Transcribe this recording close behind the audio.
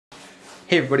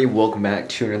Hey everybody, welcome back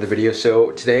to another video.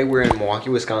 So today we're in Milwaukee,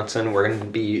 Wisconsin. We're going to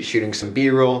be shooting some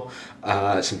B-roll,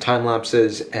 some time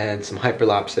lapses, and some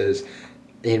hyperlapses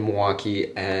in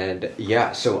Milwaukee. And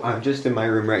yeah, so I'm just in my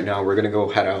room right now. We're going to go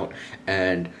head out,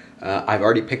 and I've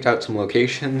already picked out some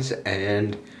locations,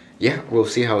 and yeah, we'll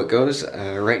see how it goes.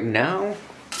 Right now,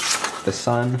 the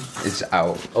sun is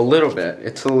out a little bit.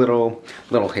 It's a little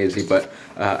hazy, but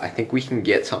I think we can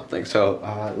get something.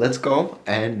 So let's go,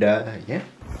 and yeah.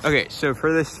 Okay, so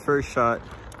for this first shot,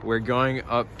 we're going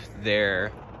up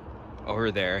there,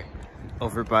 over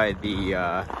by the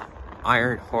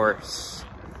Iron Horse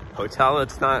Hotel.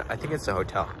 It's not, I think it's a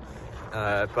hotel,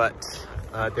 but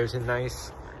there's a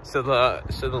nice, so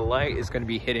the light is going to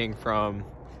be hitting from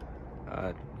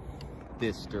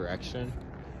this direction,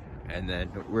 and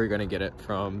then we're going to get it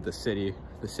from the city.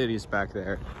 The city's back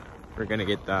there. We're going to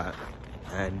get that,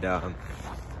 and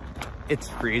it's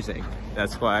freezing,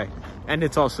 that's why. And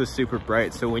it's also super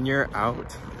bright, so when you're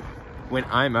out, when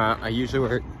I'm out, I usually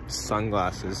wear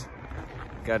sunglasses.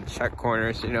 Gotta check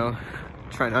corners, you know,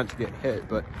 try not to get hit.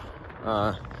 But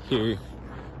here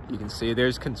you can see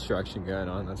there's construction going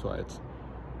on, that's why it's,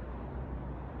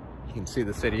 you can see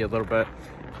the city a little bit.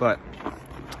 But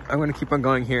I'm gonna keep on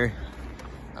going here,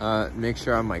 make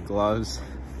sure I have my gloves.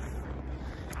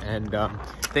 And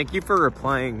thank you for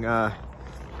replying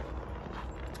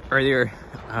earlier.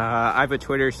 I have a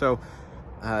Twitter, so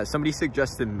somebody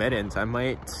suggested mittens. I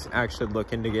might actually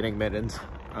look into getting mittens.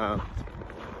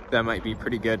 That might be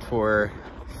pretty good for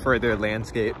further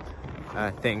landscape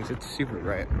things. It's super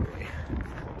bright.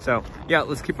 So yeah,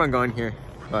 let's keep on going here.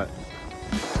 But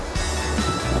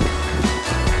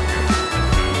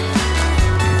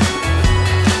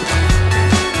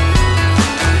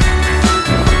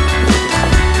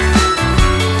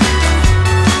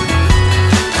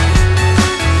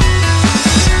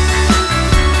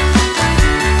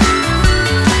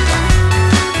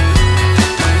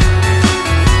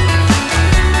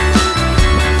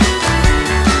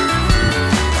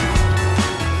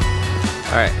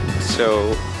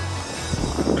so,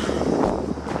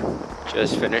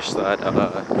 just finished that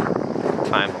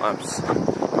time lapse.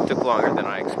 Took longer than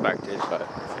I expected, but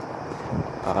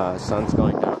sun's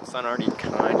going down. Sun already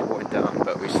kind of went down,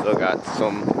 but we still got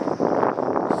some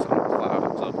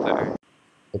clouds up there.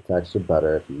 It's actually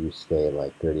better if you stay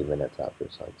like 30 minutes after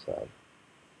sunset.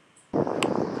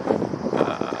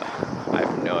 I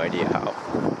have no idea how.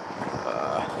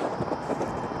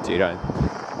 Dude, I'm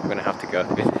gonna have to go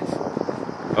through this.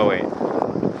 Oh wait,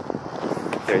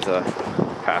 there's a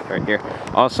path right here.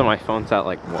 Also, my phone's at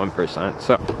like 1%,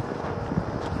 so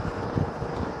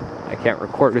I can't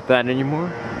record with that anymore.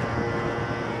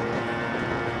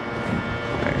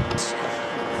 Alright.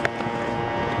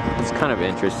 It's kind of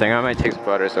interesting. I might take some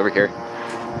photos over here.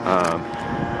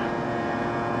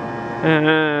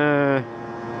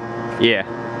 Yeah.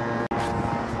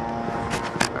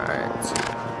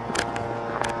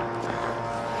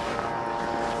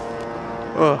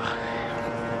 Oh,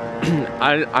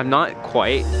 I'm not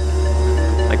quite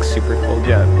like super cold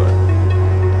yet, but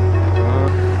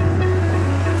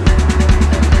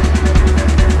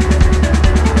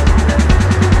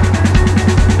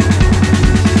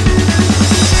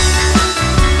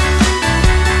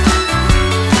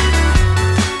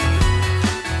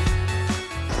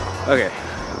okay,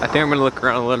 I think I'm gonna look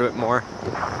around a little bit more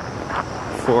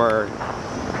for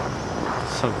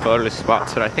some photo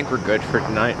spots, but I think we're good for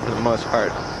tonight for the most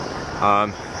part.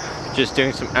 Just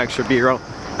doing some extra B-roll.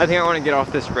 I think I want to get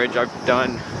off this bridge. I've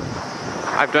done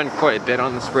quite a bit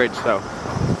on this bridge, so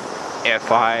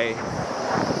if I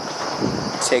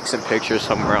take some pictures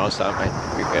somewhere else, that might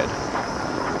be good.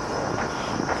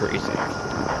 Crazy.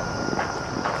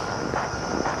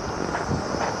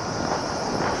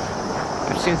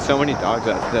 I've seen so many dogs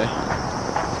out today.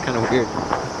 It's kind of weird.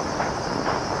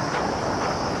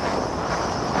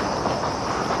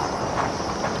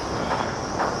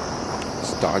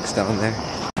 Dogs down there.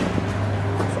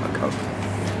 Fuck up.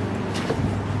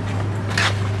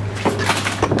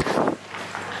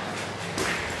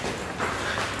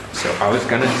 So I was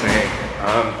gonna say,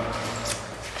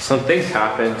 some things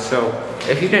happened. So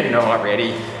if you didn't know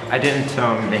already, I didn't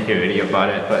make a video about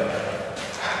it, but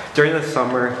during the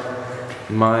summer,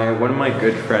 one of my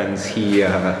good friends, he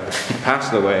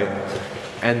passed away,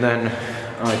 and then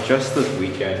just this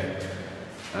weekend,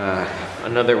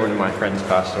 another one of my friends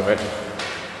passed away.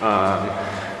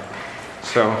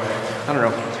 So, I don't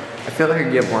know, I feel like I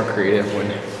get more creative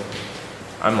when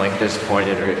I'm like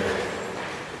disappointed or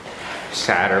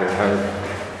sad or whatever,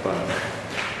 but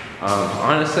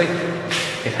honestly,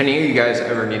 if any of you guys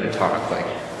ever need to talk, like,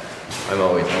 I'm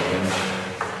always open.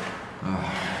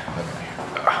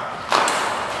 Okay.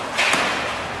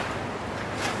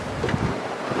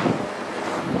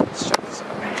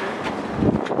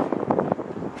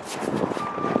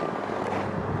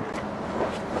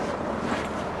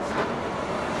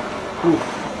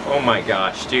 Oh my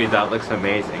gosh, dude, that looks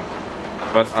amazing.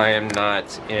 But I am not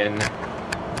in...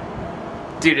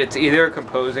 Dude, it's either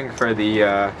composing for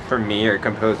the, for me or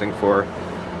composing for...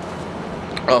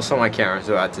 Also, my camera's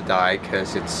about to die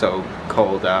because it's so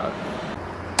cold out.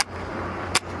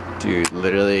 Dude,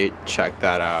 literally, check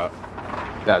that out.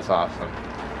 That's awesome.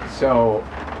 So,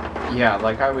 yeah,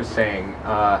 like I was saying,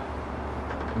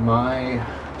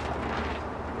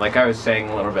 like I was saying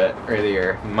a little bit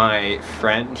earlier, my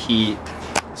friend,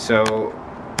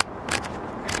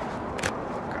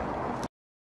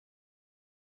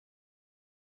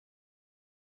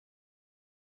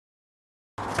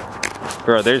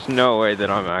 Bro, there's no way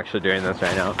that I'm actually doing this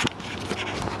right now.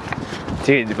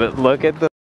 Dude, but look at the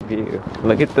view.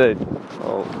 Look at the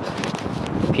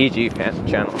PG fan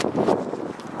channel.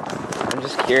 I'm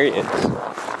just curious.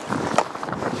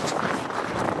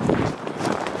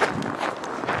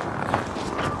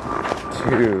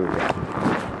 Dude.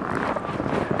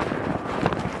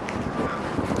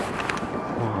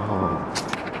 Whoa.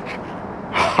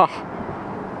 Ha.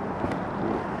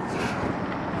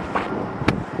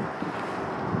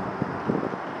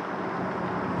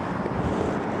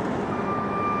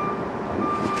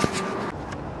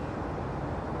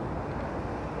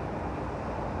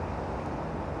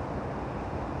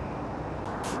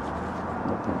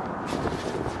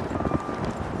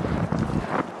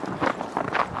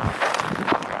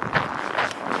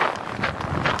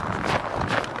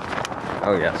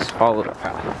 Oh yes, follow the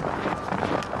path.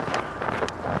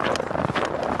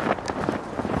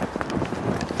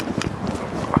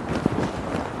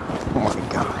 Oh my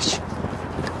gosh.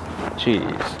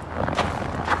 Jeez.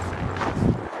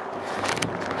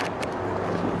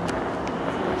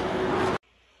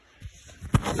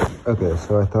 Okay,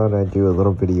 so I thought I'd do a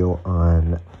little video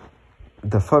on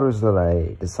the photos that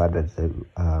I decided to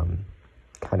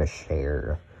kind of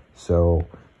share. So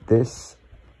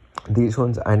these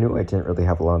ones, I knew I didn't really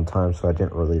have a lot of time, so I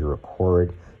didn't really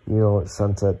record. You know,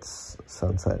 sunset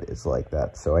is like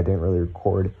that, so I didn't really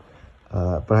record.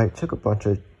 But I took a bunch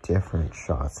of different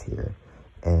shots here,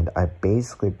 and I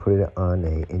basically put it on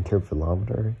a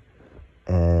intervalometer,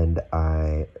 and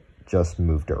I just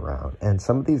moved around. And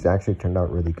some of these actually turned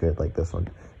out really good, like this one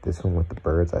with the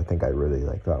birds. I think I really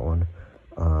like that one.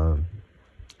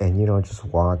 And you know, just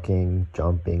walking,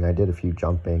 jumping. I did a few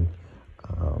jumping.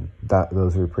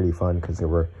 Those were pretty fun because there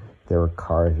were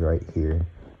cars right here.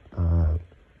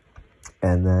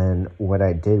 And then what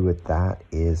I did with that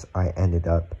is I ended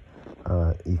up,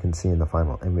 you can see in the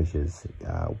final images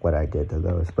what I did to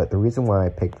those. But the reason why I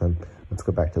picked them, let's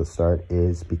go back to the start,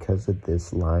 is because of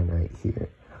this line right here.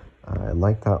 I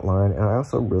like that line, and I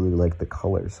also really like the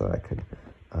color, so I could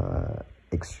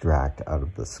extract out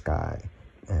of the sky.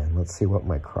 And let's see what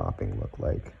my cropping looked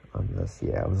like on this.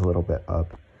 Yeah, it was a little bit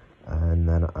up. And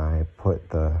then I put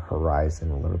the horizon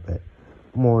a little bit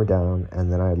more down,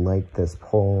 and then I like this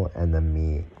pole and then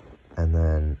me. And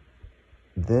then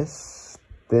this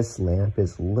lamp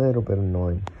is a little bit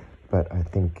annoying, but I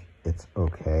think it's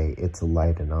okay. It's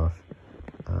light enough.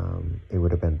 It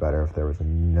would have been better if there was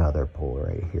another pole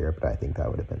right here, but I think that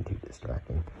would have been too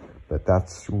distracting. But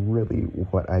that's really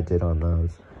what I did on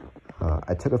those.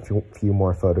 I took a few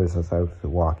more photos as I was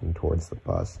walking towards the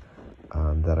bus.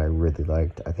 That I really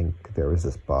liked. I think there was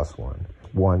this bus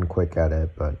one quick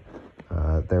edit, but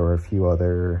there were a few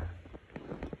other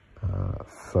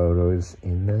photos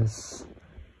in this.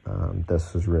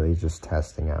 This was really just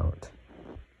testing out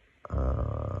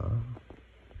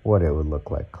what it would look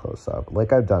like close up.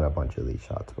 Like, I've done a bunch of these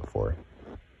shots before,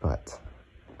 but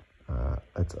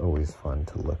it's always fun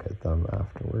to look at them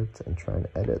afterwards and try and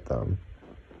edit them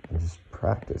and just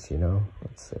practice, you know?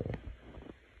 Let's see.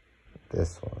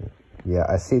 This one. Yeah,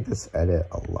 I see this edit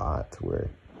a lot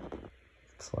where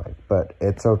it's like, but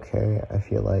it's okay, I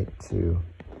feel like,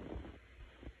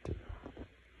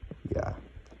 yeah.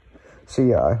 So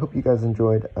yeah, I hope you guys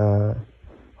enjoyed.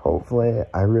 Hopefully,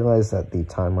 I realized that the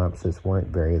time lapses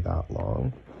weren't that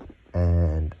long,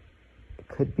 and it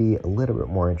could be a little bit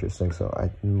more interesting, so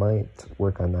I might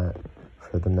work on that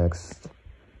for the next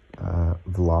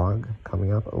vlog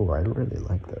coming up. Oh, I really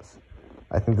like this.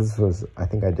 I think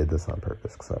I did this on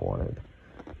purpose because I wanted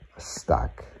a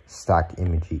stock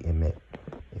image.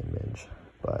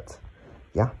 But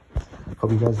yeah,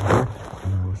 hope you guys enjoyed,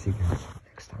 and I will see you guys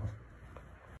next time.